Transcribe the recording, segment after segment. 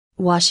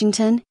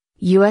Washington,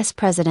 U.S.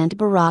 President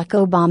Barack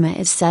Obama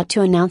is set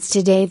to announce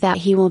today that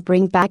he will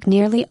bring back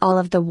nearly all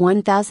of the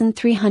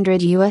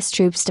 1,300 U.S.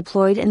 troops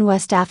deployed in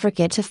West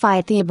Africa to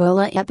fight the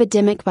Ebola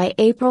epidemic by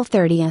April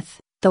 30,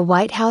 the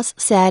White House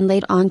said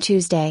late on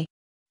Tuesday.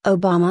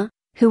 Obama,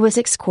 who was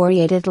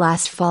excoriated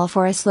last fall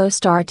for a slow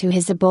start to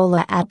his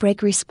Ebola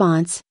outbreak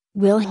response,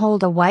 will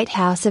hold a White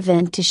House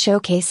event to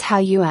showcase how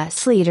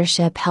U.S.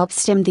 leadership helped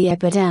stem the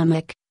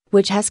epidemic,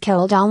 which has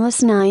killed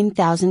almost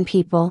 9,000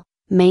 people,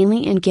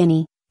 mainly in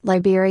Guinea,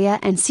 Liberia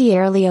and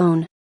Sierra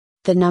Leone.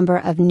 The number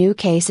of new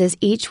cases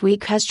each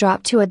week has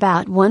dropped to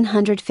about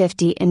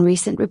 150 in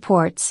recent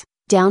reports,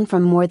 down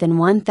from more than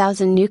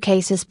 1,000 new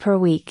cases per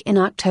week in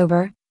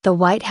October, the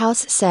White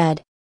House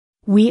said.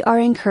 "We are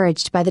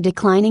encouraged by the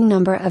declining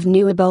number of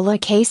new Ebola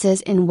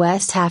cases in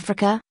West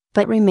Africa,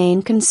 but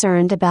remain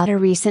concerned about a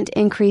recent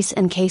increase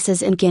in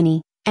cases in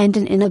Guinea, and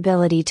an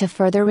inability to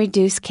further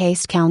reduce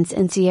case counts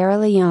in Sierra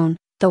Leone,"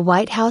 the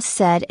White House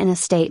said in a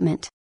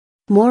statement.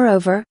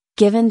 Moreover,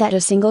 given that a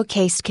single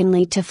case can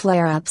lead to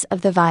flare-ups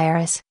of the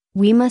virus,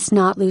 we must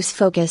not lose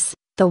focus,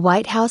 the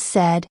White House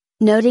said,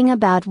 noting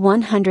about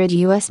 100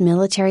 U.S.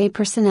 military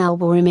personnel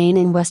will remain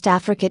in West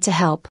Africa to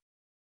help.